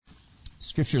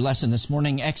Scripture lesson this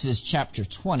morning, Exodus chapter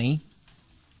 20.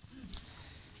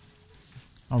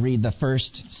 I'll read the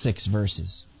first 6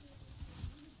 verses.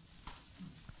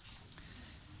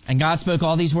 And God spoke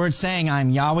all these words, saying, I am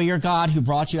Yahweh your God, who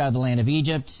brought you out of the land of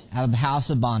Egypt, out of the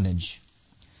house of bondage.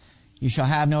 You shall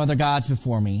have no other gods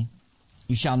before me.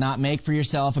 You shall not make for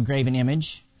yourself a graven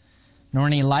image, nor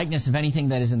any likeness of anything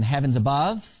that is in the heavens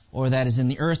above, or that is in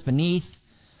the earth beneath,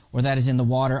 or that is in the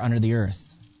water under the earth.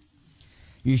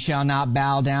 You shall not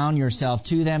bow down yourself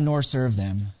to them, nor serve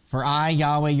them. For I,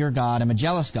 Yahweh your God, am a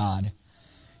jealous God,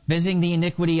 visiting the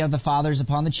iniquity of the fathers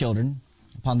upon the children,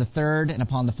 upon the third and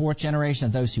upon the fourth generation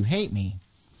of those who hate me,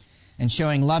 and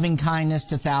showing loving kindness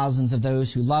to thousands of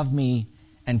those who love me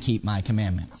and keep my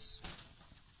commandments.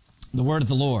 The word of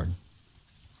the Lord.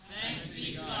 Thanks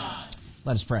be to God.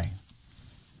 Let us pray.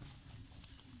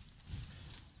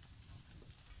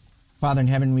 Father in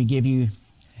heaven, we give you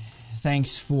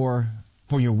thanks for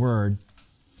your word,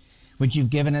 which you've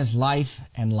given us life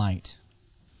and light.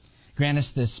 Grant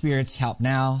us the Spirit's help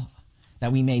now,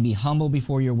 that we may be humble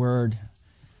before your word,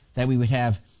 that we would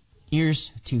have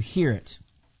ears to hear it.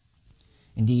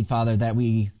 Indeed, Father, that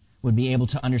we would be able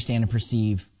to understand and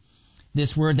perceive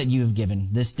this word that you have given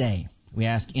this day. We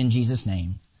ask in Jesus'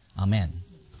 name. Amen.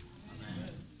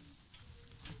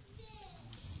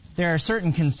 There are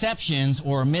certain conceptions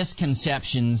or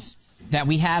misconceptions that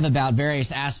we have about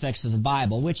various aspects of the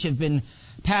Bible, which have been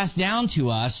passed down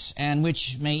to us and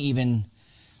which we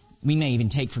may even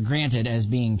take for granted as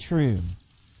being true.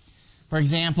 For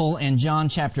example, in John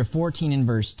chapter 14 and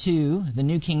verse 2, the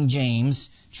New King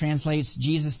James translates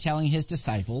Jesus telling his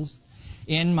disciples,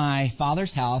 "In my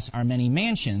Father's house are many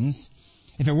mansions.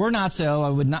 If it were not so,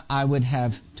 I would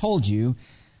have told you,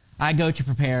 I go to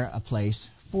prepare a place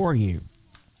for you."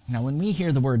 Now, when we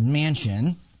hear the word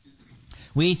mansion,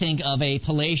 we think of a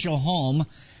palatial home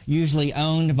usually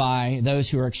owned by those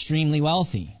who are extremely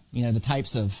wealthy. You know, the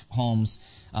types of homes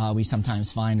we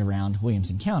sometimes find around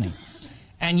Williamson County.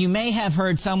 And you may have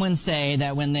heard someone say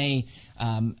that when they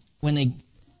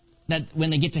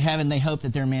get to heaven, they hope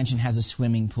that their mansion has a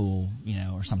swimming pool,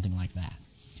 or something like that.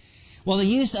 Well, the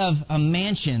use of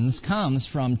mansions comes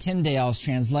from Tyndale's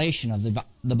translation of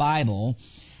the Bible,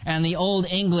 and the Old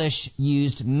English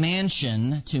used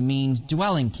mansion to mean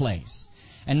dwelling place,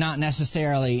 and not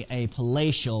necessarily a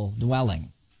palatial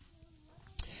dwelling.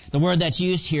 The word that's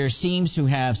used here seems to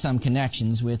have some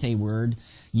connections with a word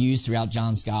used throughout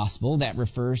John's Gospel that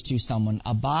refers to someone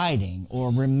abiding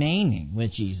or remaining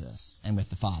with Jesus and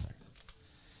with the Father.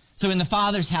 So in the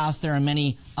Father's house there are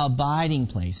many abiding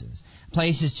places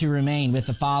to remain with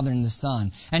the Father and the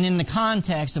Son. And in the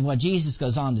context of what Jesus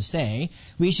goes on to say,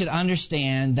 we should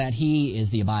understand that He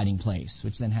is the abiding place,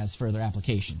 which then has further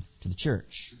application to the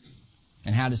church.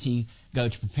 And how does He go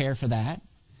to prepare for that?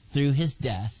 Through His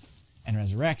death and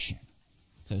resurrection.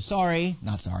 So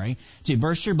not sorry, to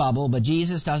burst your bubble, but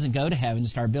Jesus doesn't go to heaven to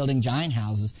start building giant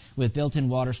houses with built-in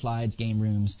water slides, game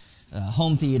rooms,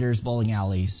 home theaters, bowling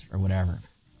alleys, or whatever.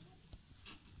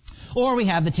 Or we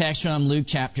have the text from Luke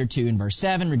chapter 2 and verse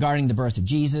 7 regarding the birth of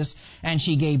Jesus. And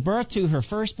she gave birth to her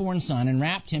firstborn son and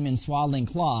wrapped him in swaddling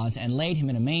cloths and laid him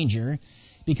in a manger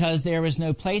because there was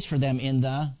no place for them in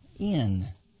the inn.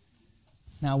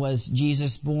 Now, was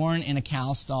Jesus born in a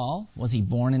cow stall? Was he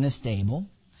born in a stable?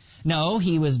 No,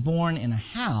 he was born in a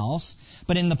house,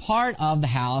 but in the part of the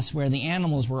house where the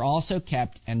animals were also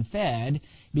kept and fed,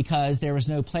 because there was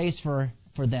no place for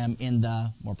them in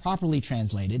the, more properly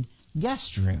translated,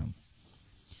 guest room.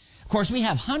 Of course, we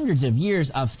have hundreds of years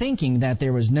of thinking that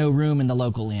there was no room in the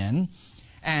local inn,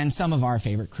 and some of our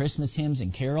favorite Christmas hymns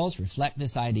and carols reflect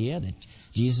this idea that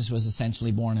Jesus was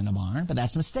essentially born in a barn, but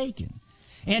that's mistaken.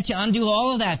 And to undo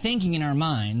all of that thinking in our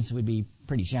minds would be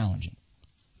pretty challenging.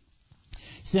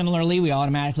 Similarly, we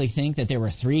automatically think that there were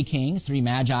 3 kings, 3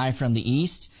 magi from the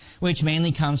east, which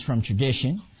mainly comes from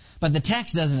tradition. But the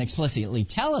text doesn't explicitly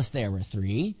tell us there were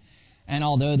 3. And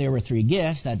although there were 3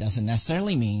 gifts, that doesn't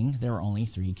necessarily mean there were only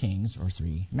 3 kings or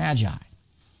 3 magi.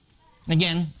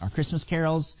 Again, our Christmas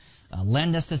carols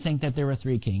lend us to think that there were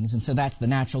 3 kings, and so that's the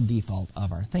natural default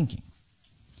of our thinking.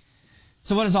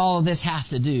 So what does all of this have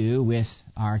to do with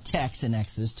our text in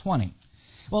Exodus 20?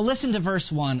 Well, listen to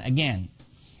verse 1 again.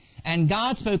 And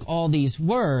God spoke all these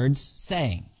words,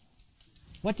 saying.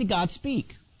 What did God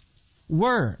speak?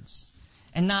 Words,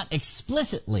 and not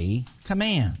explicitly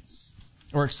commands,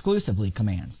 or exclusively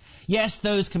commands. Yes,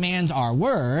 those commands are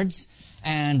words,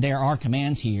 and there are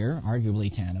commands here,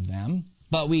 arguably 10 of them,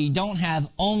 but we don't have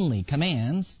only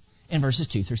commands in verses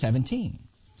 2 through 17.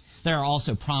 There are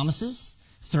also promises,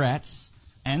 threats,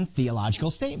 and theological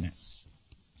statements.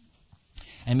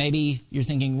 And maybe you're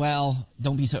thinking, well,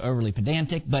 don't be so overly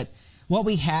pedantic, but What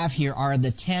we have here are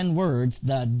the 10 words,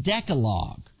 the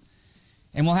Decalogue.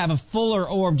 And we'll have a fuller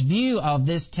orbed view of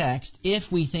this text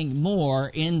if we think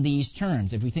more in these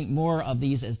terms, if we think more of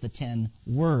these as the 10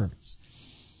 words.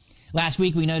 Last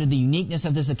week we noted the uniqueness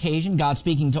of this occasion, God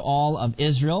speaking to all of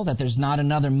Israel, that there's not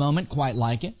another moment quite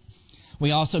like it.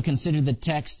 We also considered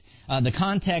the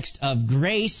context of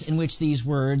grace in which these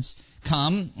words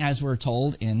come, as we're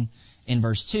told in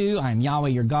verse 2, I am Yahweh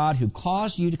your God who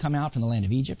caused you to come out from the land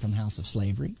of Egypt, from the house of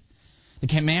slavery. The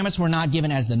commandments were not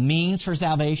given as the means for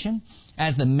salvation,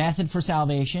 as the method for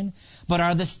salvation, but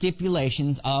are the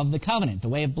stipulations of the covenant, the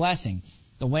way of blessing,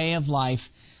 the way of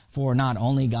life for not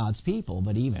only God's people,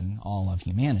 but even all of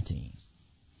humanity.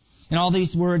 And all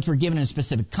these words were given in a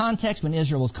specific context when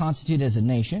Israel was constituted as a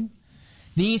nation.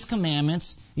 These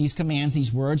commandments, these commands,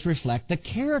 these words reflect the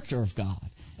character of God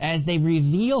as they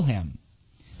reveal Him.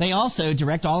 They also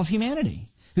direct all of humanity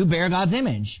who bear God's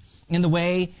image in the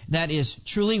way that is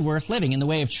truly worth living, in the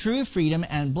way of true freedom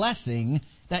and blessing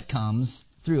that comes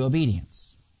through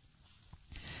obedience.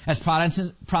 As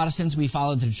Protestants, we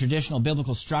follow the traditional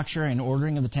biblical structure and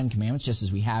ordering of the Ten Commandments, just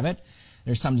as we have it.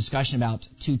 There's some discussion about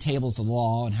 2 tables of the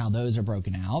law and how those are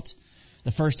broken out.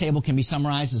 The first table can be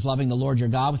summarized as loving the Lord your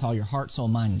God with all your heart, soul,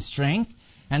 mind, and strength.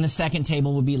 And the second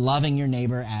table would be loving your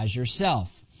neighbor as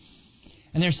yourself.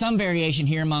 And there's some variation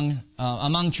here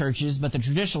among churches, but the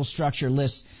traditional structure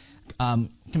lists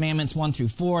commandments 1 through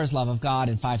 4 as love of God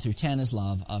and 5 through 10 as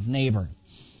love of neighbor.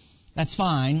 That's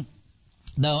fine,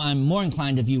 though I'm more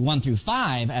inclined to view 1 through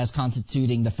 5 as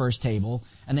constituting the first table,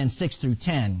 and then 6 through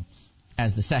 10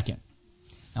 as the second.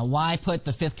 Now, why put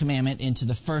the 5th commandment into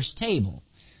the first table?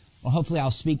 Well, hopefully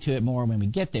I'll speak to it more when we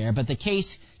get there, but the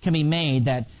case can be made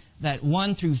that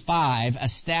 1 through 5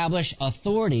 establish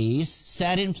authorities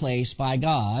set in place by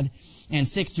God, and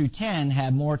 6 through 10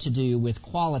 have more to do with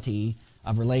quality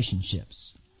of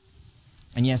relationships.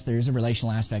 And yes, there is a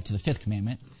relational aspect to the 5th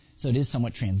commandment, so it is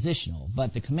somewhat transitional,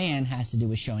 but the command has to do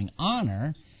with showing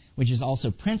honor, which is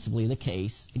also principally the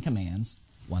case in commands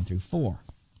 1 through 4.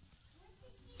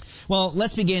 Well,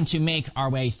 let's begin to make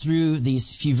our way through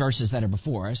these few verses that are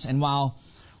before us, and while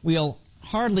we'll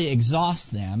hardly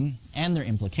exhaust them and their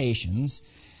implications,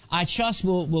 I trust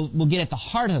we'll get at the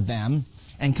heart of them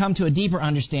and come to a deeper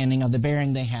understanding of the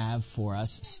bearing they have for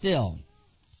us still.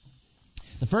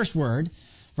 The first word,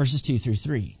 verses 2 through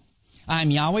 3. I am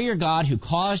Yahweh your God who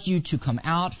caused you to come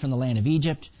out from the land of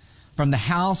Egypt, from the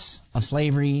house of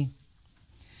slavery,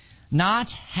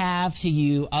 not have to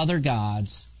you other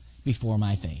gods before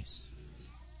my face.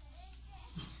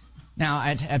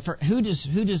 Now, who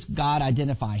does God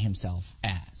identify himself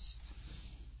as?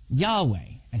 Yahweh.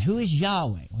 And who is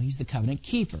Yahweh? Well, he's the covenant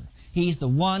keeper. He's the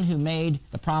one who made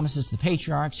the promises to the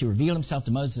patriarchs, who revealed himself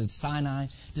to Moses at Sinai,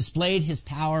 displayed his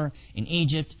power in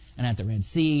Egypt and at the Red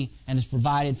Sea, and has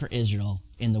provided for Israel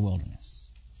in the wilderness.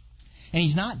 And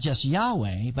he's not just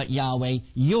Yahweh, but Yahweh,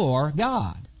 your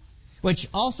God, which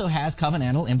also has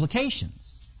covenantal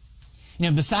implications.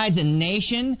 Besides a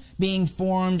nation being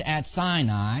formed at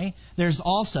Sinai, there's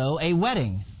also a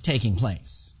wedding taking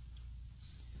place.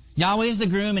 Yahweh is the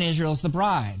groom and Israel is the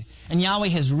bride. And Yahweh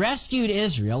has rescued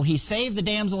Israel. He saved the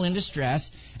damsel in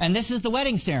distress. And this is the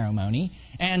wedding ceremony.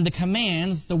 And the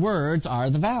commands, the words,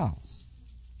 are the vows.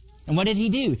 And what did he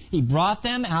do? He brought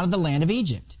them out of the land of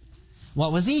Egypt.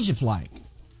 What was Egypt like?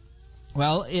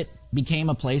 Well, it became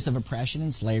a place of oppression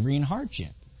and slavery and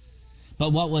hardship.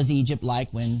 But what was Egypt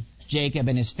like when Jacob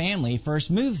and his family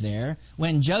first moved there,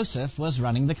 when Joseph was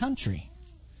running the country?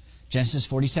 Genesis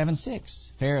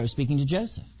 47:6, Pharaoh speaking to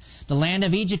Joseph. The land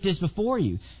of Egypt is before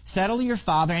you. Settle your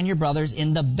father and your brothers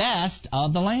in the best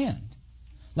of the land.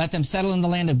 Let them settle in the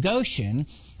land of Goshen,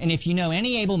 and if you know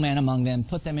any able men among them,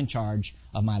 put them in charge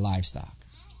of my livestock.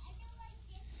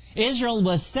 Israel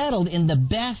was settled in the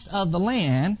best of the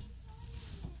land,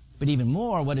 but even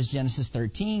more, what does Genesis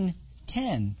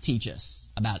 13:10 teach us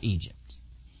about Egypt?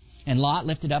 And Lot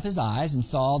lifted up his eyes and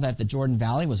saw that the Jordan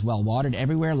Valley was well watered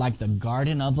everywhere, like the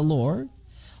garden of the Lord,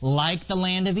 like the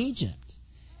land of Egypt,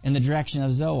 in the direction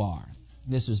of Zoar.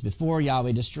 This was before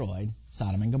Yahweh destroyed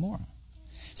Sodom and Gomorrah.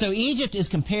 So Egypt is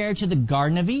compared to the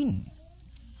Garden of Eden.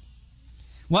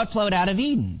 What flowed out of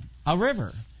Eden? A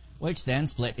river, which then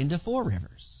split into 4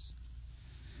 rivers.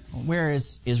 Where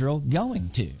is Israel going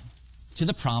to? To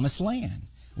the promised land,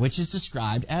 which is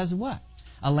described as what?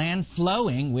 A land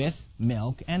flowing with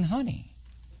milk and honey.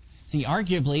 See,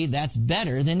 arguably, that's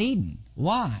better than Eden.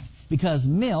 Why? Because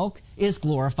milk is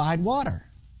glorified water.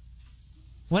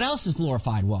 What else is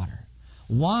glorified water?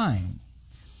 Wine.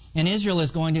 And Israel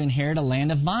is going to inherit a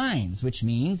land of vines, which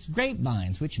means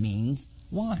grapevines, which means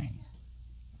wine.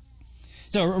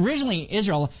 So originally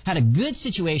Israel had a good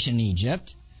situation in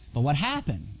Egypt, but what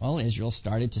happened? Well, Israel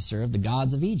started to serve the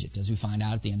gods of Egypt, as we find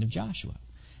out at the end of Joshua.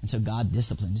 And so God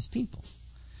disciplined his people.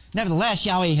 Nevertheless,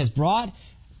 Yahweh has brought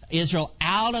Israel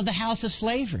out of the house of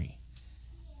slavery.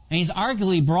 And he's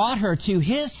arguably brought her to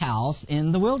his house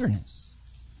in the wilderness.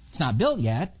 It's not built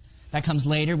yet. That comes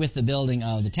later with the building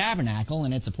of the tabernacle,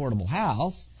 and it's a portable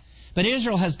house. But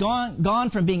Israel has gone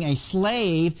from being a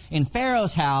slave in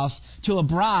Pharaoh's house to a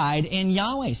bride in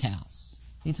Yahweh's house.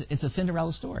 It's a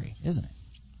Cinderella story, isn't it?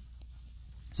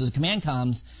 So the command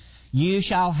comes, you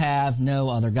shall have no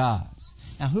other gods.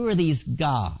 Now, who are these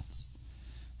gods?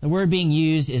 The word being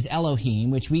used is Elohim,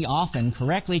 which we often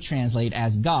correctly translate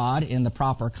as God in the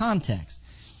proper context.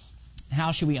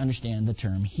 How should we understand the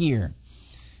term here?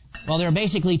 Well, there are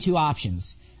basically two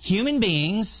options: human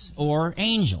beings or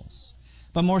angels.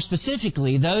 But more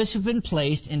specifically, those who've been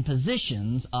placed in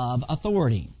positions of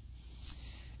authority.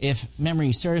 If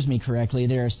memory serves me correctly,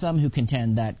 there are some who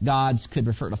contend that gods could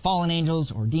refer to fallen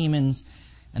angels or demons,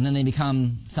 and then they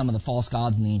become some of the false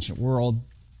gods in the ancient world.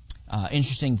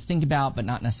 Interesting to think about, but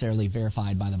not necessarily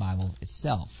verified by the Bible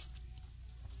itself.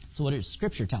 So what does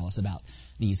Scripture tell us about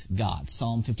these gods?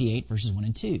 Psalm 58, verses 1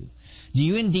 and 2. Do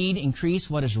you indeed increase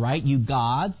what is right, you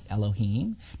gods,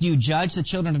 Elohim? Do you judge the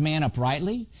children of man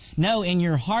uprightly? No, in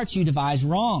your hearts you devise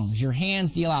wrongs. Your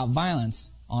hands deal out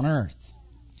violence on earth.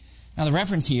 Now the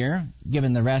reference here,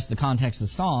 given the rest of the context of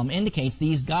the psalm, indicates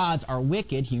these gods are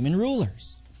wicked human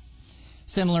rulers.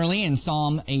 Similarly, in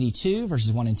Psalm 82,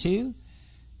 verses 1 and 2,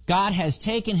 God has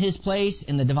taken his place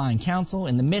in the divine council.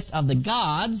 In the midst of the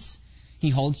gods, he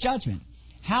holds judgment.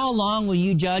 How long will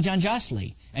you judge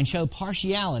unjustly and show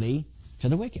partiality to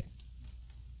the wicked?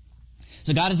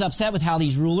 So God is upset with how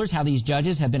these rulers, how these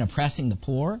judges have been oppressing the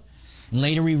poor. And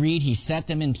later we read he set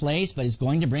them in place, but is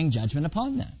going to bring judgment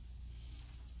upon them.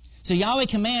 So Yahweh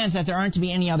commands that there aren't to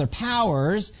be any other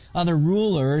powers, other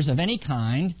rulers of any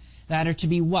kind, that are to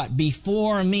be what?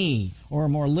 Before me, or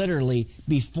more literally,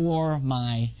 before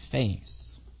my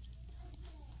face.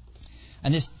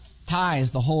 And this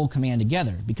ties the whole command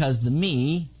together, because the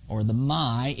me, or the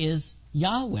my, is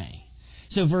Yahweh.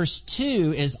 So verse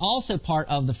 2 is also part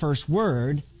of the first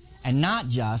word, and not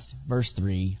just verse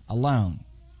 3 alone.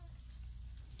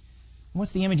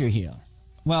 What's the imagery here?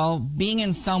 Well, being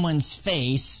in someone's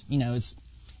face,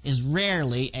 is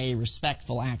rarely a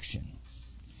respectful action.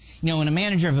 When a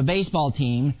manager of a baseball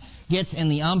team gets in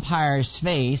the umpire's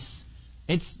face,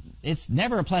 it's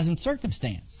never a pleasant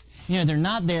circumstance. They're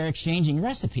not there exchanging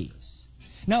recipes.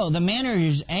 No, the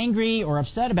manager's angry or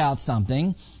upset about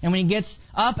something, and when he gets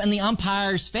up in the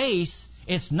umpire's face,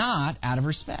 it's not out of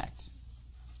respect.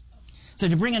 So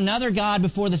to bring another god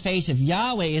before the face of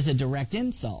Yahweh is a direct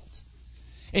insult.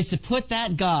 It's to put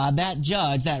that God, that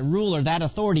judge, that ruler, that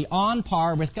authority on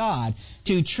par with God,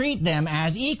 to treat them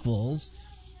as equals,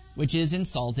 which is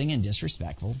insulting and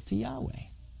disrespectful to Yahweh.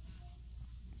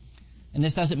 And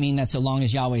this doesn't mean that so long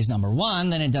as Yahweh is number one,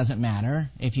 then it doesn't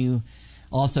matter if you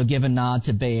also give a nod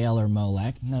to Baal or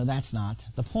Molech. No, that's not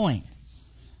the point.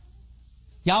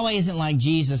 Yahweh isn't like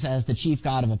Jesus as the chief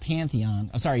god of a pantheon.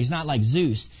 He's not like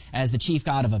Zeus as the chief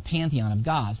god of a pantheon of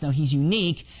gods. No, he's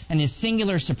unique, and his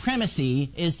singular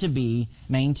supremacy is to be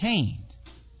maintained.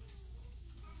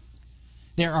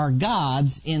 There are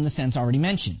gods in the sense already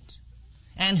mentioned.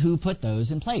 And who put those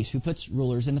in place? Who puts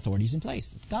rulers and authorities in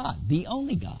place? God, the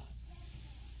only God.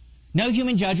 No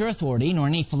human judge or authority, nor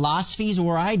any philosophies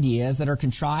or ideas that are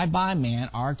contrived by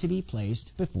man are to be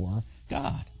placed before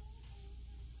God.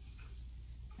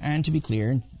 And to be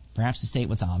clear, perhaps to state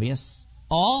what's obvious,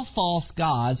 all false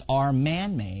gods are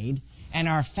man-made and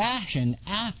are fashioned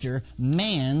after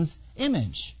man's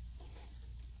image.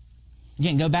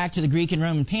 Again, go back to the Greek and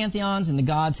Roman pantheons, and the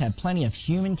gods have plenty of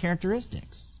human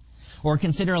characteristics. Or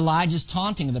consider Elijah's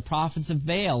taunting of the prophets of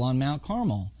Baal on Mount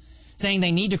Carmel, saying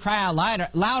they need to cry out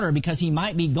louder because he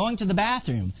might be going to the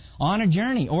bathroom, on a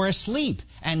journey, or asleep,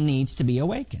 and needs to be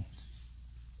awakened.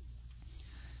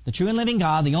 The true and living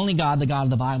God, the only God, the God of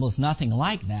the Bible, is nothing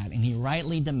like that, and he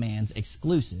rightly demands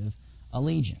exclusive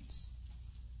allegiance.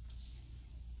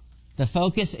 The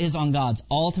focus is on God's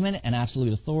ultimate and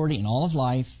absolute authority in all of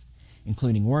life,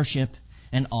 including worship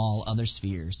and all other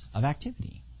spheres of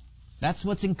activity. That's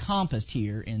what's encompassed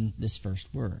here in this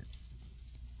first word.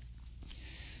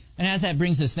 And as that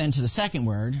brings us then to the second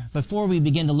word, before we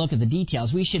begin to look at the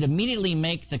details, we should immediately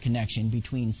make the connection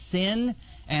between sin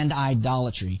and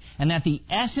idolatry, and that the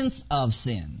essence of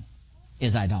sin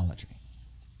is idolatry.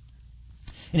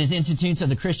 In his Institutes of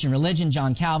the Christian Religion,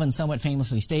 John Calvin somewhat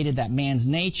famously stated that man's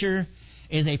nature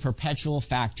is a perpetual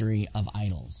factory of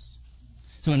idols.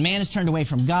 So when man is turned away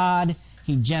from God,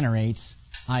 he generates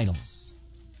idols.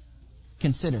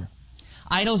 Consider.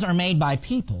 Idols are made by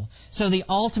people, so the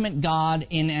ultimate god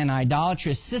in an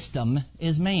idolatrous system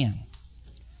is man.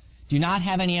 Do not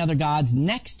have any other gods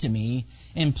next to me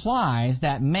implies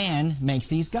that man makes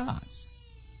these gods.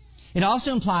 It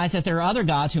also implies that there are other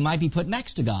gods who might be put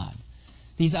next to God.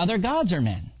 These other gods are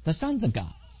men, the sons of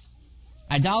God.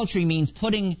 Idolatry means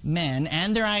putting men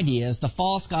and their ideas, the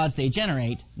false gods they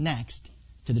generate, next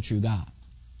to the true God.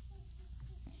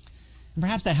 And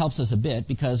perhaps that helps us a bit,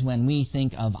 because when we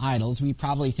think of idols, we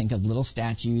probably think of little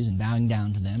statues and bowing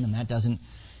down to them, and that doesn't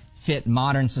fit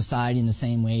modern society in the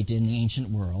same way it did in the ancient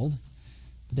world.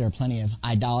 But there are plenty of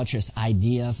idolatrous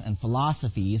ideas and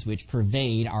philosophies which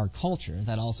pervade our culture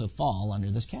that also fall under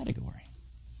this category.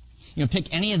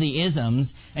 Pick any of the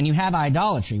isms, and you have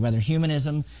idolatry, whether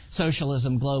humanism,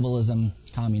 socialism, globalism,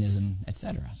 communism,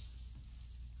 etc.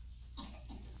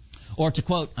 Or to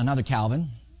quote another Calvin,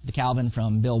 the Calvin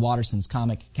from Bill Watterson's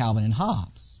comic Calvin and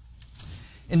Hobbes.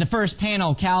 In the first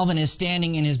panel, Calvin is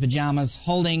standing in his pajamas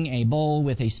holding a bowl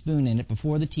with a spoon in it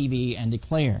before the TV and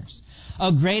declares,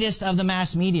 "O greatest of the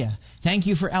mass media, thank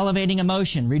you for elevating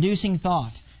emotion, reducing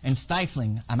thought, and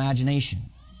stifling imagination."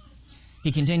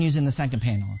 He continues in the second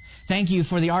panel, "Thank you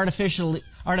for the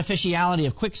artificiality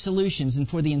of quick solutions and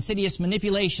for the insidious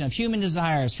manipulation of human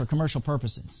desires for commercial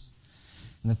purposes."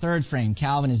 In the third frame,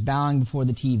 Calvin is bowing before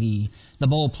the TV, the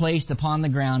bowl placed upon the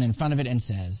ground in front of it, and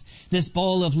says, "This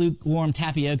bowl of lukewarm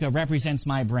tapioca represents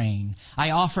my brain. I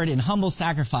offer it in humble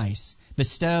sacrifice.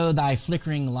 Bestow thy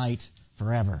flickering light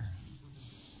forever."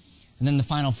 And then the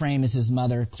final frame is his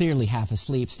mother, clearly half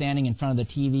asleep, standing in front of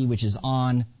the TV, which is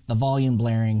on, the volume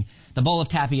blaring, the bowl of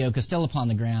tapioca still upon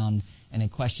the ground, and a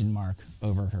question mark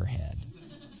over her head.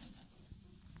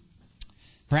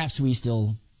 Perhaps we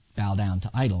still bow down to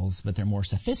idols, but they're more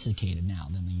sophisticated now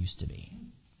than they used to be.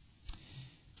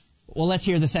 Well, let's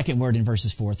hear the second word in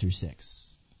verses 4 through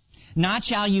 6. "Not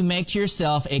shall you make to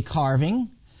yourself a carving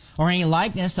or any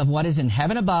likeness of what is in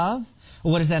heaven above,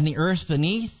 or what is in the earth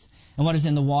beneath, and what is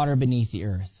in the water beneath the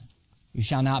earth. You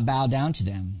shall not bow down to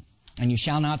them, and you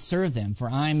shall not serve them, for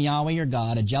I am Yahweh your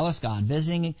God, a jealous God,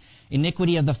 visiting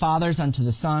iniquity of the fathers unto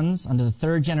the sons, unto the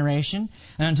third generation,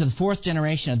 and unto the fourth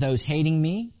generation of those hating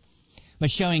me, but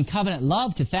showing covenant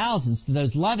love to thousands, to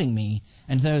those loving me,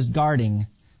 and to those guarding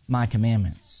my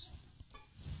commandments."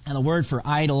 And the word for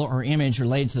idol or image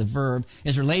related to the verb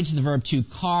is related to the verb to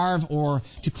carve, or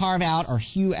to carve out or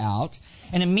hew out.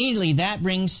 And immediately that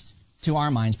brings to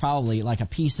our minds probably like a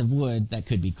piece of wood that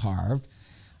could be carved.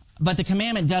 But the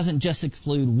commandment doesn't just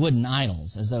exclude wooden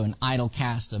idols, as though an idol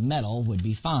cast of metal would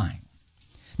be fine.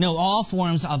 No, all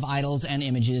forms of idols and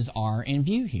images are in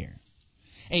view here.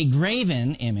 A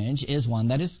graven image is one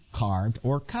that is carved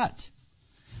or cut.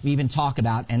 We even talk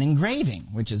about an engraving,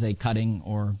 which is a cutting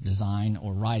or design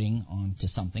or writing onto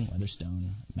something, whether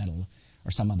stone, metal,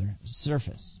 or some other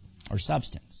surface or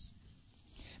substance.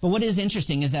 But what is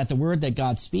interesting is that the word that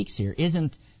God speaks here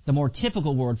isn't the more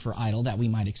typical word for idol that we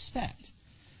might expect.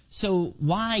 So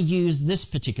why use this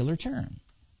particular term?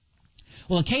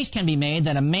 Well, a case can be made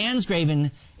that man's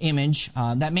graven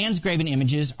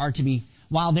images are to be,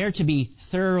 while they're to be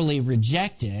thoroughly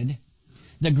rejected,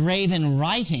 the graven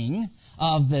writing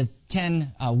of the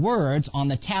 10 words on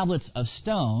the tablets of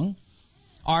stone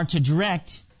are to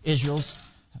direct Israel's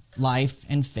life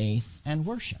and faith and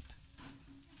worship.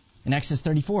 In Exodus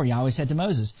 34, Yahweh said to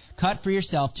Moses, "Cut for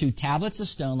yourself 2 tablets of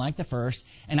stone like the first,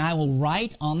 and I will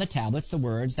write on the tablets the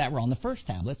words that were on the first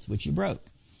tablets, which you broke."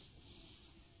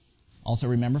 Also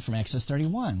remember from Exodus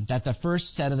 31 that the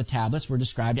first set of the tablets were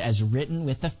described as written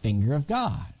with the finger of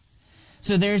God.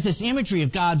 So there's this imagery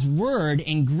of God's word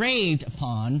engraved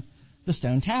upon the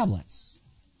stone tablets.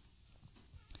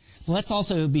 But let's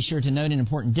also be sure to note an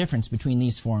important difference between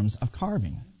these forms of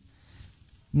carving.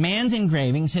 Man's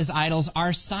engravings, his idols,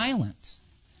 are silent.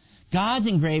 God's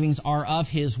engravings are of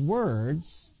his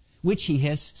words, which he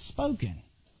has spoken.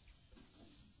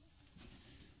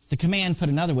 The command, put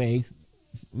another way,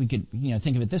 we could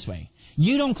think of it this way.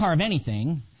 You don't carve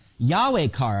anything. Yahweh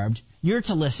carved. You're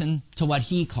to listen to what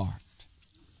he carved.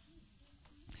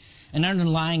 And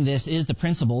underlying this is the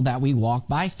principle that we walk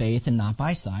by faith and not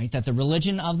by sight, that the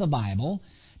religion of the Bible,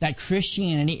 that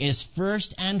Christianity is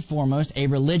first and foremost a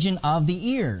religion of the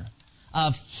ear,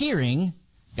 of hearing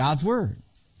God's word.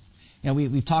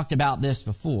 We've talked about this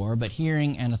before, but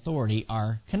hearing and authority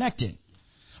are connected.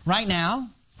 Right now,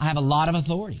 I have a lot of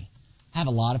authority. I have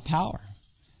a lot of power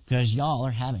because y'all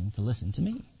are having to listen to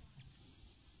me.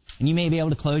 And you may be able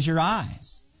to close your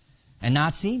eyes and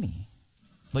not see me,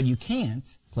 but you can't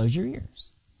close your ears.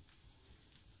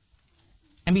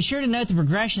 And be sure to note the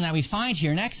progression that we find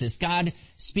here in Exodus. God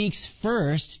speaks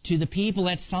first to the people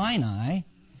at Sinai,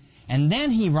 And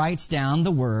then he writes down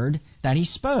the word that he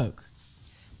spoke.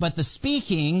 But the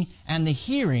speaking and the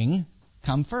hearing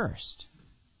come first.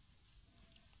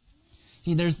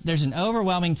 See, there's an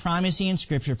overwhelming primacy in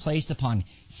Scripture placed upon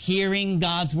hearing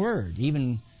God's word,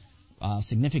 even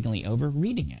significantly over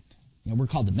reading it. We're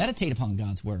called to meditate upon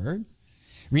God's word.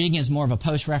 Reading is more of a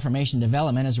post-Reformation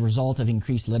development as a result of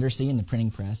increased literacy in the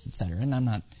printing press, etc. And I'm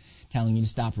not telling you to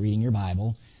stop reading your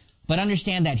Bible. But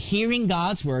understand that hearing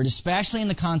God's word, especially in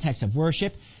the context of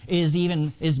worship,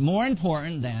 is more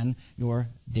important than your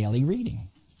daily reading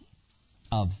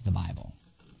of the Bible.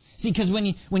 See, because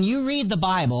when you read the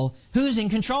Bible, who's in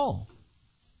control?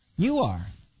 You are.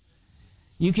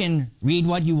 You can read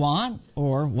what you want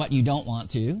or what you don't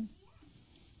want to.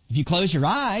 If you close your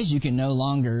eyes, you can no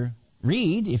longer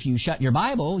read. If you shut your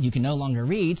Bible, you can no longer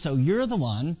read. So you're the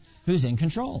one who's in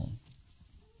control.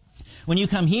 When you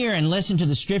come here and listen to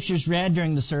the scriptures read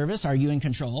during the service, are you in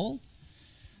control?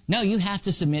 No, you have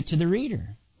to submit to the reader,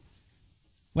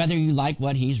 whether you like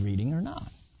what he's reading or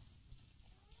not.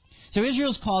 So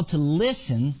Israel's called to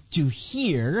listen, to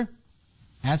hear,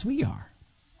 as we are.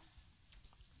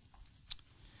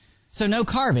 So no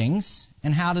carvings,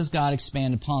 and how does God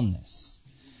expand upon this?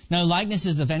 No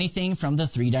likenesses of anything from the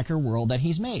three-decker world that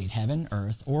he's made, heaven,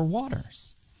 earth, or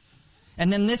waters.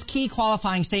 And then this key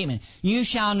qualifying statement, you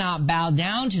shall not bow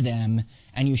down to them,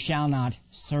 and you shall not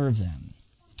serve them.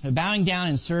 So bowing down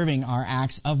and serving are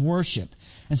acts of worship.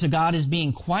 And so God is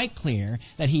being quite clear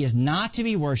that he is not to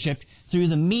be worshipped through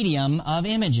the medium of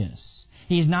images.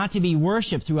 He is not to be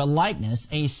worshipped through a likeness,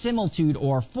 a similitude,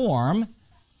 or form,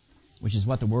 which is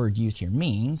what the word used here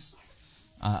means,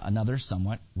 another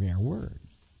somewhat rare word.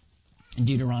 In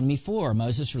Deuteronomy 4,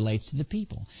 Moses relates to the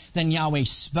people. Then Yahweh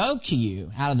spoke to you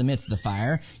out of the midst of the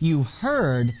fire. You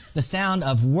heard the sound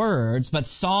of words, but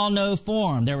saw no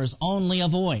form. There was only a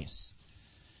voice.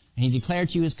 And he declared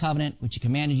to you his covenant, which he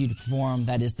commanded you to perform,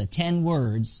 that is the 10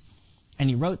 words, and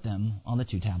he wrote them on the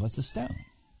 2 tablets of stone.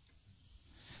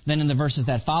 Then in the verses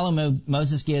that follow,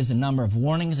 Moses gives a number of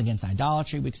warnings against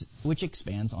idolatry, which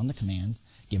expands on the commands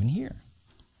given here.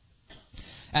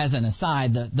 As an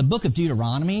aside, the book of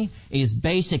Deuteronomy is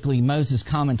basically Moses'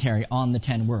 commentary on the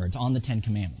 10 words, on the 10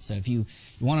 commandments. So if you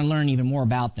want to learn even more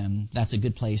about them, that's a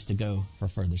good place to go for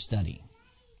further study.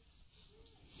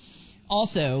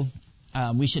 Also,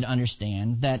 we should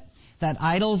understand that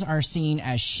idols are seen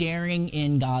as sharing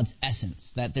in God's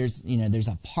essence, that there's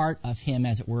a part of him,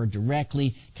 as it were,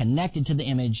 directly connected to the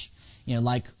image,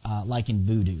 like in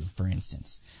voodoo, for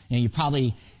instance. You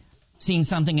probably seen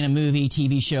something in a movie,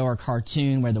 TV show, or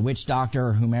cartoon where the witch doctor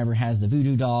or whomever has the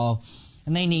voodoo doll,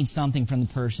 and they need something from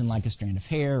the person like a strand of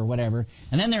hair or whatever,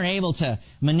 and then they're able to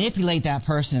manipulate that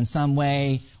person in some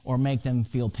way or make them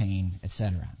feel pain,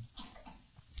 etc.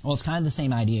 Well, it's kind of the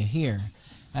same idea here,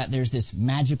 that there's this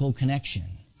magical connection.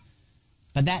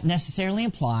 But that necessarily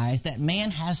implies that man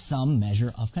has some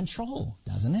measure of control,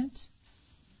 doesn't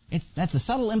it? That's a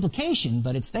subtle implication,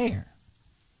 but it's there.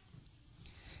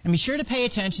 And be sure to pay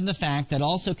attention to the fact that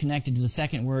also connected to the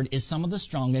second word is some of the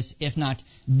strongest, if not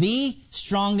the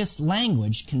strongest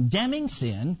language condemning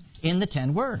sin in the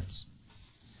 10 words.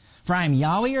 For I am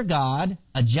Yahweh your God,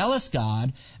 a jealous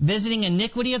God, visiting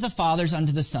iniquity of the fathers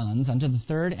unto the sons, unto the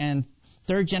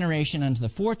third generation, unto the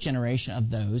 4th generation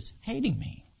of those hating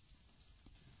me.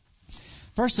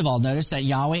 First of all, notice that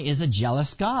Yahweh is a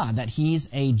jealous God, that he's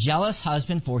a jealous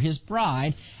husband for his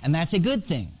bride, and that's a good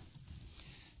thing.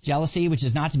 Jealousy, which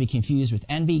is not to be confused with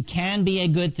envy, can be a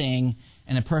good thing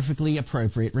and a perfectly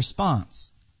appropriate response.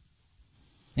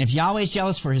 And if Yahweh is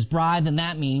jealous for his bride, then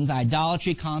that means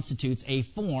idolatry constitutes a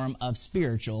form of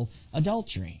spiritual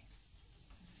adultery.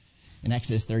 In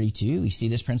Exodus 32, we see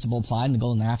this principle applied in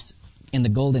the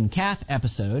golden calf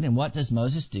episode. And what does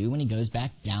Moses do when he goes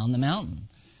back down the mountain?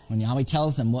 When Yahweh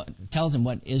tells him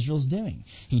what Israel's doing.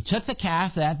 He took the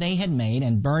calf that they had made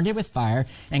and burned it with fire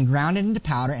and ground it into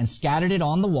powder and scattered it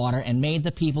on the water and made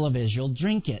the people of Israel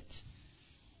drink it.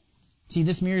 See,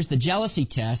 this mirrors the jealousy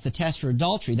test, the test for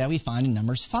adultery that we find in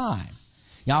Numbers 5.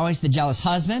 Yahweh's the jealous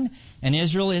husband, and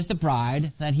Israel is the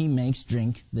bride that he makes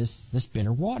drink this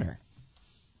bitter water.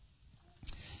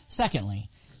 Secondly,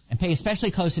 and pay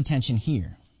especially close attention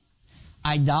here,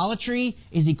 idolatry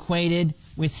is equated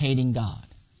with hating God.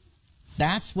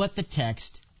 That's what the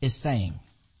text is saying.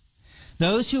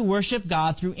 Those who worship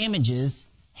God through images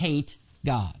hate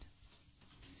God.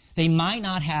 They might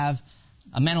not have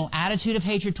a mental attitude of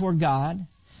hatred toward God,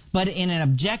 but in an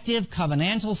objective,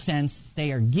 covenantal sense,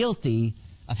 they are guilty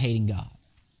of hating God.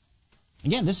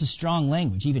 Again, this is strong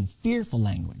language, even fearful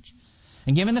language.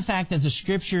 And given the fact that the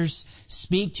Scriptures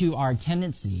speak to our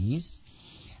tendencies,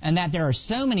 and that there are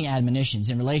so many admonitions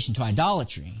in relation to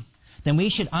idolatry, then we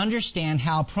should understand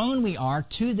how prone we are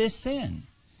to this sin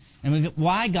and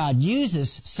why God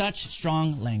uses such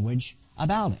strong language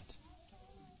about it.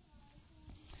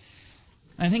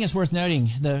 I think it's worth noting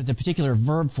the particular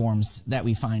verb forms that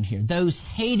we find here. Those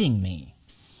hating me.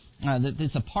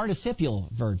 It's a participial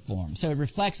verb form, so it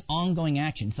reflects ongoing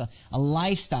action. It's a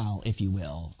lifestyle, if you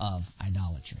will, of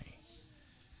idolatry.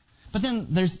 But then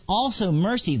there's also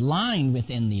mercy lined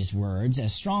within these words,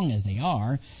 as strong as they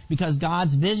are, because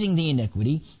God's visiting the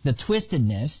iniquity, the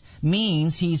twistedness,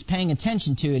 means He's paying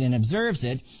attention to it and observes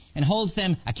it and holds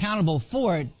them accountable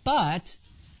for it, but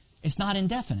it's not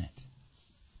indefinite.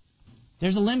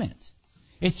 There's a limit.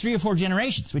 It's 3 or 4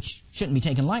 generations, which shouldn't be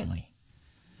taken lightly.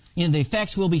 The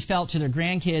effects will be felt to their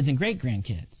grandkids and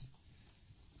great-grandkids.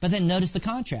 But then notice the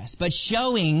contrast. But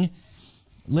showing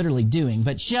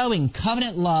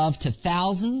covenant love to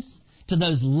thousands, to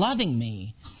those loving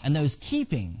me, and those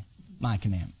keeping my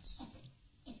commandments.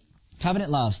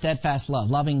 Covenant love, steadfast love,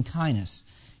 loving kindness.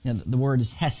 The word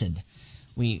is hesed.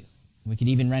 We could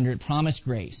even render it promised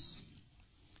grace.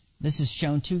 This is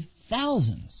shown to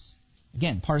thousands.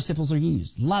 Again, participles are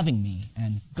used. Loving me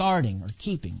and guarding or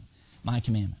keeping my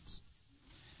commandments.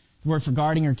 The word for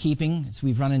guarding or keeping, as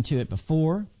we've run into it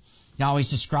before, Yahweh's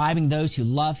describing those who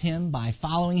love Him by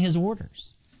following His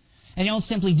orders. And they don't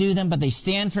simply do them, but they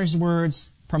stand for His words,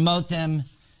 promote them,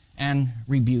 and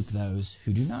rebuke those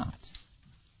who do not.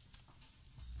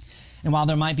 And while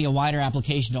there might be a wider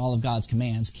application to all of God's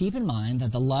commands, keep in mind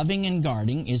that the loving and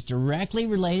guarding is directly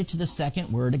related to the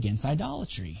second word against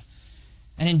idolatry.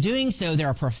 And in doing so, there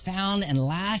are profound and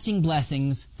lasting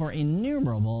blessings for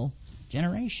innumerable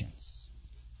generations.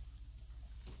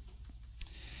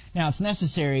 Now, it's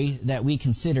necessary that we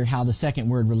consider how the second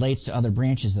word relates to other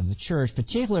branches of the church,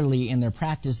 particularly in their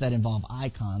practice that involve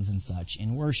icons and such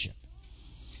in worship.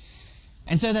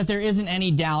 And so that there isn't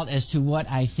any doubt as to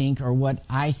what I think or what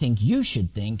I think you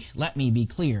should think, let me be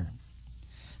clear.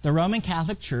 The Roman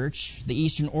Catholic Church, the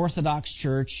Eastern Orthodox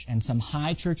Church, and some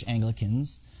High Church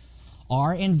Anglicans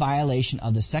are in violation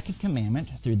of the second commandment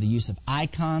through the use of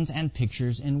icons and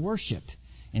pictures in worship,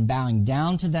 in bowing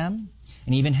down to them,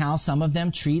 and even how some of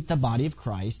them treat the body of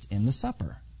Christ in the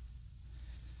supper.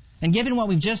 And given what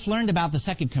we've just learned about the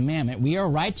second commandment, we are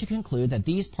right to conclude that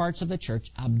these parts of the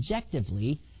church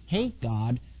objectively hate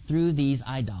God through these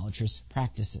idolatrous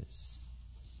practices.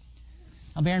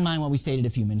 Now bear in mind what we stated a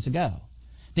few minutes ago.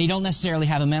 They don't necessarily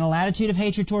have a mental attitude of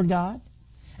hatred toward God.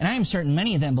 And I am certain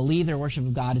many of them believe their worship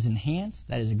of God is enhanced,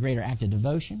 that is a greater act of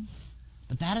devotion.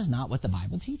 But that is not what the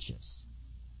Bible teaches.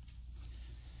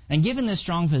 And given this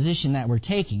strong position that we're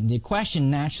taking, the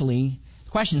questions naturally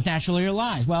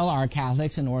arise. Well, are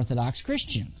Catholics and Orthodox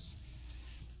Christians?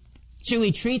 Should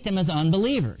we treat them as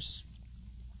unbelievers?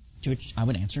 To which I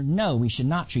would answer, no, we should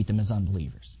not treat them as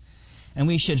unbelievers. And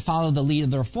we should follow the lead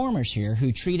of the Reformers here,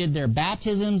 who treated their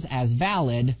baptisms as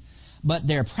valid, but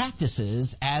their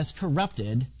practices as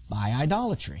corrupted by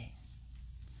idolatry.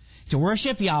 To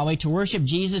worship Yahweh, to worship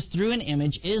Jesus through an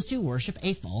image, is to worship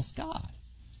a false god.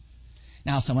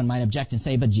 Now, someone might object and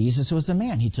say, but Jesus was a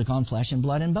man. He took on flesh and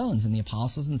blood and bones, and the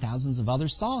apostles and thousands of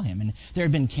others saw him. And there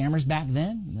had been cameras back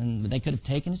then, and they could have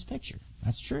taken his picture.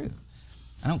 That's true.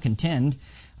 I don't contend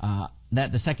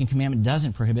that the second commandment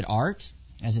doesn't prohibit art,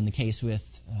 as in the case with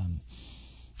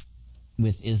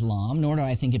Islam, nor do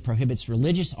I think it prohibits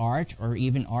religious art or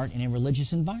even art in a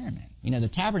religious environment. The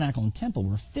tabernacle and temple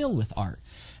were filled with art.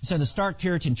 So the stark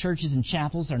Puritan churches and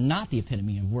chapels are not the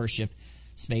epitome of worship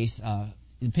space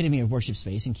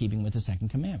in keeping with the second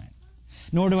commandment.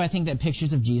 Nor do I think that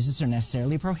pictures of Jesus are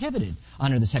necessarily prohibited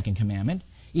under the second commandment,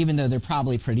 even though they're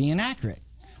probably pretty inaccurate,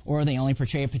 or they only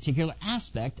portray a particular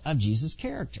aspect of Jesus'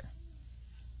 character.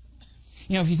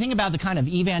 If you think about the kind of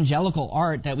evangelical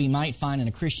art that we might find in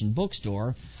a Christian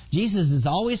bookstore, Jesus is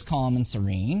always calm and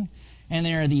serene, and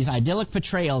there are these idyllic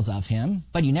portrayals of him,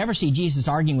 but you never see Jesus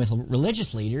arguing with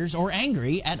religious leaders or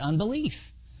angry at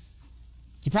unbelief.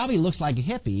 He probably looks like a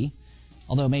hippie,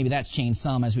 although maybe that's changed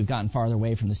some as we've gotten farther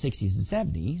away from the 60s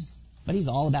and 70s, but he's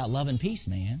all about love and peace,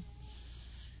 man.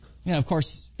 Of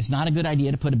course, it's not a good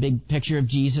idea to put a big picture of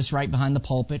Jesus right behind the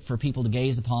pulpit for people to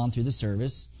gaze upon through the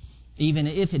service, even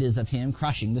if it is of him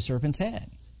crushing the serpent's head.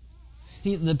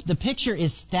 The picture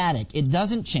is static. It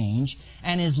doesn't change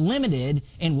and is limited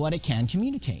in what it can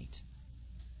communicate.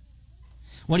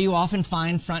 What do you often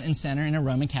find front and center in a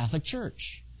Roman Catholic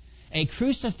church? A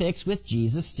crucifix with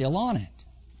Jesus still on it.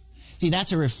 See,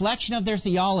 that's a reflection of their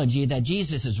theology that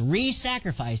Jesus is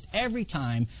re-sacrificed every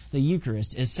time the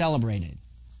Eucharist is celebrated.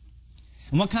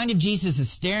 And what kind of Jesus is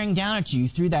staring down at you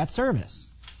through that service?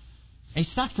 A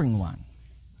suffering one.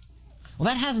 Well,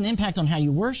 that has an impact on how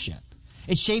you worship.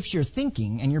 It shapes your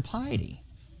thinking and your piety.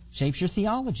 Shapes your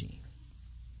theology.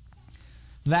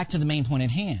 Back to the main point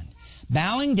at hand.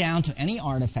 Bowing down to any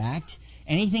artifact,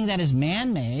 anything that is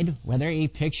man-made, whether a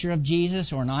picture of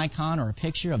Jesus or an icon or a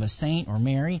picture of a saint or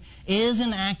Mary, is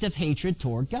an act of hatred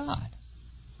toward God.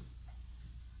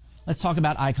 Let's talk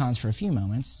about icons for a few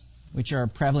moments, which are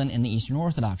prevalent in the Eastern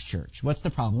Orthodox Church. What's the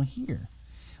problem here?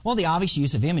 Well, the obvious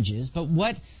use of images, but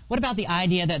what about the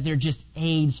idea that they're just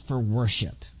aids for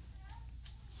worship?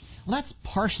 Well, that's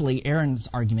partially Aaron's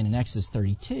argument in Exodus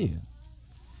 32.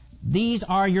 These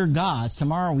are your gods.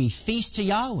 Tomorrow we feast to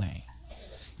Yahweh.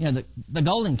 You know, the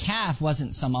golden calf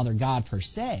wasn't some other god per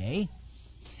se,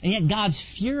 and yet God's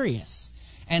furious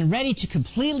and ready to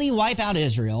completely wipe out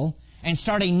Israel and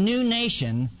start a new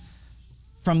nation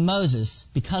from Moses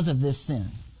because of this sin.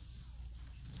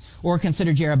 Or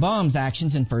consider Jeroboam's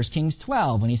actions in 1 Kings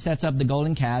 12 when he sets up the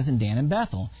golden calves in Dan and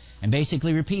Bethel and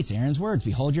basically repeats Aaron's words,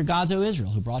 "Behold your gods, O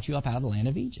Israel, who brought you up out of the land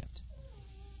of Egypt."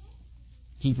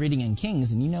 Keep reading in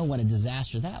Kings, and you know what a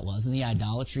disaster that was, and the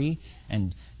idolatry,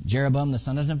 and Jeroboam the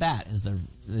son of Nebat is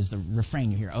the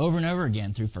refrain you hear over and over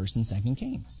again through 1 and 2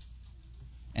 Kings.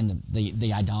 And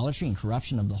the idolatry and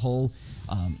corruption of the whole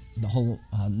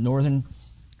northern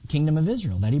kingdom of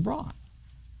Israel that he brought.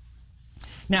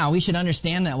 Now, we should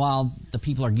understand that while the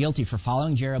people are guilty for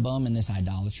following Jeroboam in this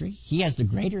idolatry, he has the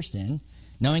greater sin,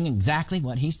 knowing exactly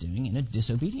what he's doing in a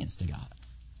disobedience to God.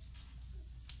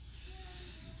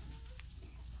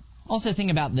 Also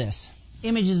think about this.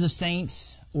 Images of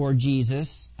saints or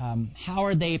Jesus, how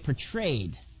are they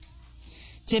portrayed?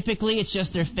 Typically, it's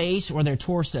just their face or their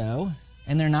torso,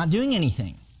 and they're not doing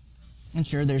anything. And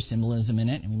sure, there's symbolism in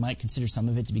it, and we might consider some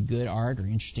of it to be good art or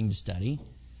interesting to study,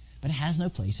 but it has no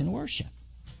place in worship.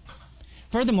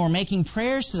 Furthermore, making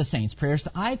prayers to the saints, prayers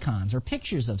to icons or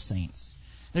pictures of saints,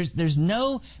 there's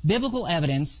no biblical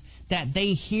evidence that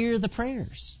they hear the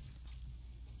prayers.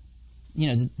 You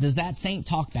know, does that saint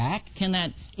talk back? Can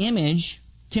that image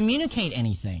communicate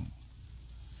anything?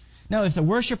 No, if the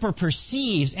worshiper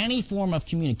perceives any form of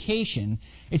communication,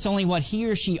 it's only what he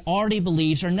or she already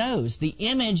believes or knows. The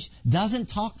image doesn't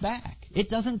talk back. It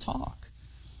doesn't talk.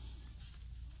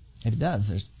 If it does,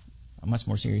 there's a much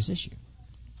more serious issue.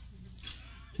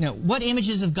 Now, what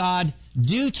images of God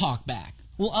do talk back?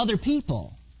 Well, other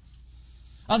people,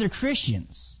 other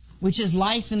Christians, which is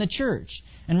life in the church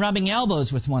and rubbing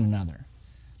elbows with one another.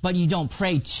 But you don't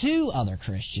pray to other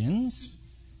Christians,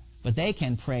 but they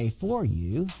can pray for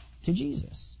you to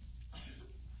Jesus.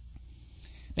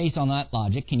 Based on that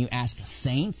logic, can you ask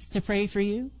saints to pray for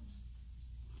you?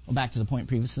 Well, back to the point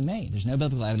previously made. There's no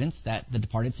biblical evidence that the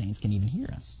departed saints can even hear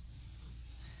us.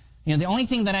 You know, the only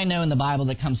thing that I know in the Bible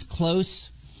that comes close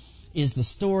is the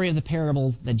story of the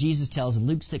parable that Jesus tells in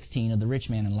Luke 16 of the rich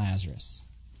man and Lazarus.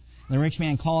 The rich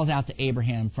man calls out to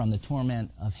Abraham from the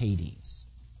torment of Hades.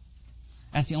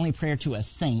 That's the only prayer to a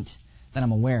saint that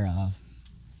I'm aware of.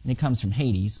 And it comes from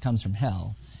Hades, comes from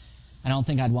hell. I don't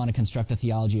think I'd want to construct a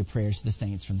theology of prayers to the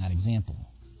saints from that example.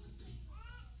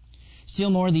 Still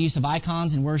more, the use of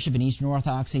icons in worship in Eastern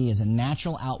Orthodoxy is a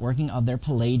natural outworking of their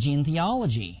Pelagian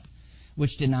theology,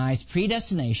 which denies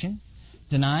predestination,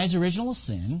 denies original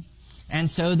sin, and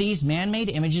so these man-made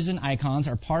images and icons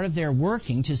are part of their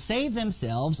working to save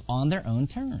themselves on their own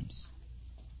terms.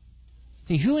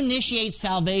 See, who initiates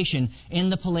salvation in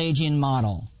the Pelagian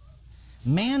model?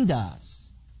 Man does.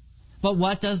 But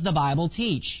what does the Bible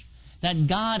teach? That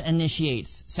God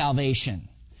initiates salvation.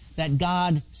 That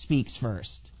God speaks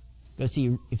first. Go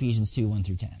see Ephesians 2, 1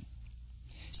 through 10.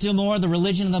 Still more, the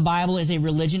religion of the Bible is a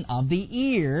religion of the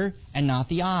ear and not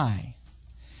the eye.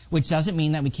 Which doesn't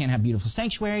mean that we can't have beautiful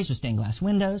sanctuaries with stained glass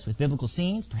windows, with biblical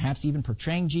scenes, perhaps even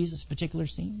portraying Jesus' particular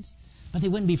scenes. But they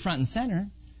wouldn't be front and center.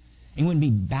 And wouldn't be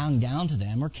bowing down to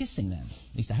them or kissing them.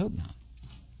 At least I hope not.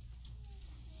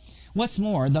 What's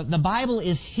more, the Bible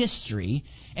is history,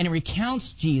 and it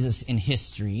recounts Jesus in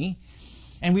history.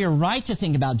 And we are right to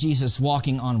think about Jesus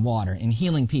walking on water and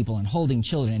healing people and holding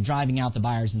children and driving out the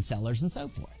buyers and sellers and so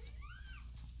forth.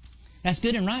 That's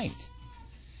good and right.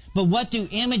 But what do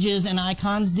images and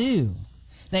icons do?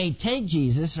 They take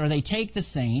Jesus, or they take the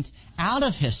saint, out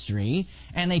of history,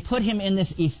 and they put him in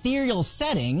this ethereal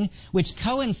setting, which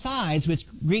coincides with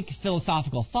Greek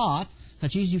philosophical thought,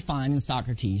 such as you find in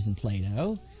Socrates and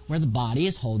Plato, where the body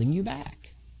is holding you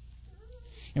back.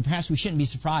 And perhaps we shouldn't be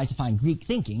surprised to find Greek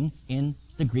thinking in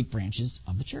the Greek branches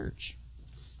of the church.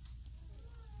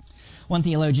 One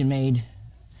theologian made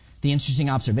the interesting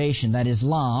observation that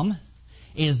Islam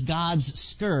is God's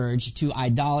scourge to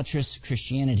idolatrous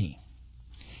Christianity.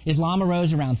 Islam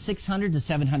arose around 600 to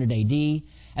 700 AD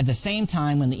at the same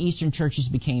time when the Eastern churches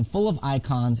became full of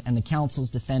icons and the councils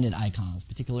defended icons,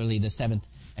 particularly the Seventh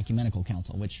Ecumenical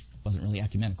Council, which wasn't really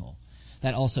ecumenical.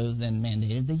 That also then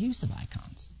mandated the use of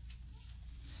icons.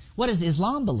 What does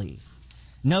Islam believe?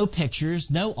 No pictures,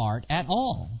 no art at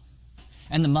all.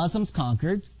 And the Muslims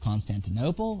conquered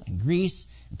Constantinople and Greece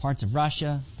and parts of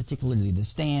Russia, particularly the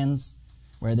stands,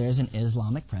 where there's an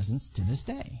Islamic presence to this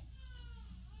day.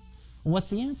 Well, what's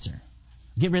the answer?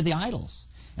 Get rid of the idols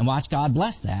and watch God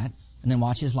bless that, and then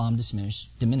watch Islam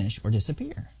diminish or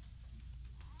disappear.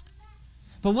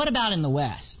 But what about in the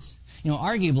West?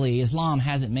 Arguably, Islam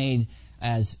hasn't made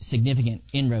as significant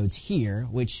inroads here,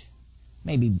 which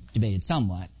may be debated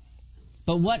somewhat.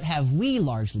 But what have we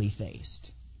largely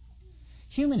faced?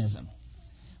 Humanism,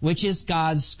 which is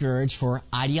God's scourge for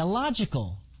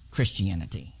ideological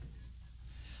Christianity.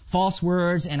 False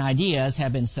words and ideas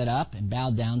have been set up and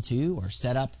bowed down to, or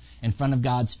set up in front of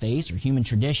God's face, or human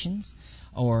traditions,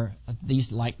 or these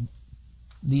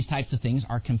types of things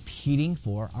are competing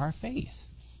for our faith.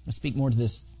 We'll speak more to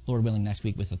this, Lord willing, next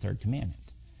week with the third commandment.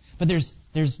 But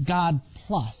there's God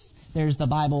plus. There's the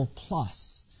Bible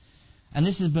plus. And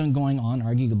this has been going on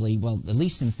arguably, well, at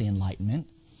least since the Enlightenment,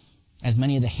 as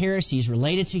many of the heresies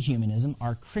related to humanism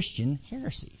are Christian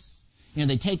heresies.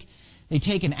 They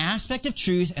take an aspect of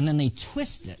truth and then they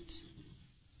twist it.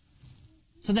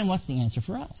 So then what's the answer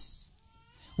for us?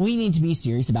 We need to be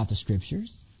serious about the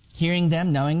Scriptures, hearing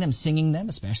them, knowing them, singing them,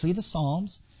 especially the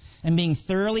Psalms, and being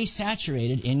thoroughly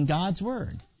saturated in God's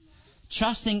Word,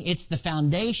 trusting it's the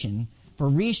foundation for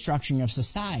restructuring of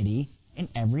society in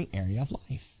every area of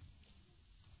life.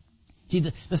 See,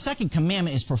 the second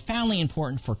commandment is profoundly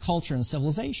important for culture and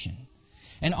civilization.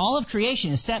 And all of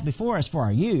creation is set before us for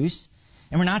our use,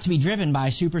 and we're not to be driven by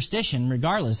superstition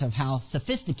regardless of how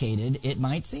sophisticated it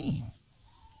might seem.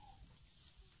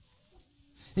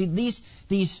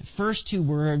 These first two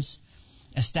words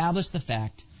establish the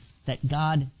fact that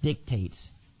God dictates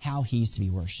how He's to be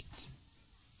worshipped.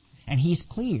 And He's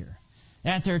clear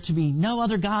that there are to be no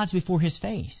other gods before His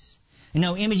face, and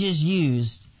no images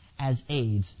used as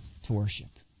aids to worship.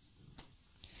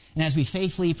 And as we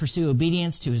faithfully pursue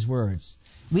obedience to His words,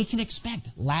 we can expect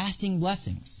lasting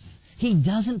blessings. He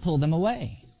doesn't pull them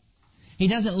away. He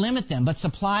doesn't limit them, but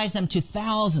supplies them to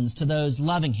thousands to those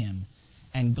loving Him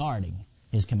and guarding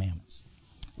His commandments.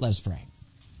 Let us pray.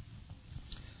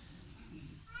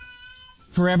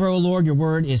 Forever, O Lord, your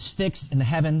word is fixed in the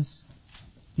heavens.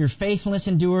 Your faithfulness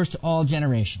endures to all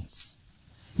generations.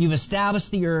 You've established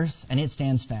the earth, and it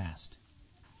stands fast.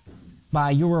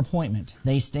 By your appointment,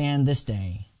 they stand this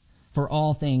day, for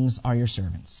all things are your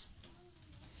servants.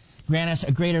 Grant us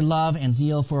a greater love and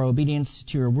zeal for obedience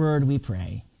to your word, we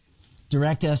pray.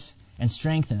 Direct us and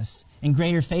strengthen us in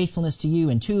greater faithfulness to you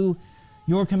and to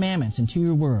your commandments and to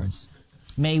your words.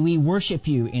 May we worship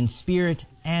you in spirit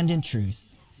and in truth.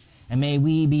 And may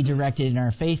we be directed in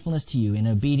our faithfulness to you in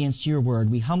obedience to your word.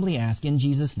 We humbly ask in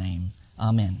Jesus' name.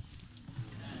 Amen.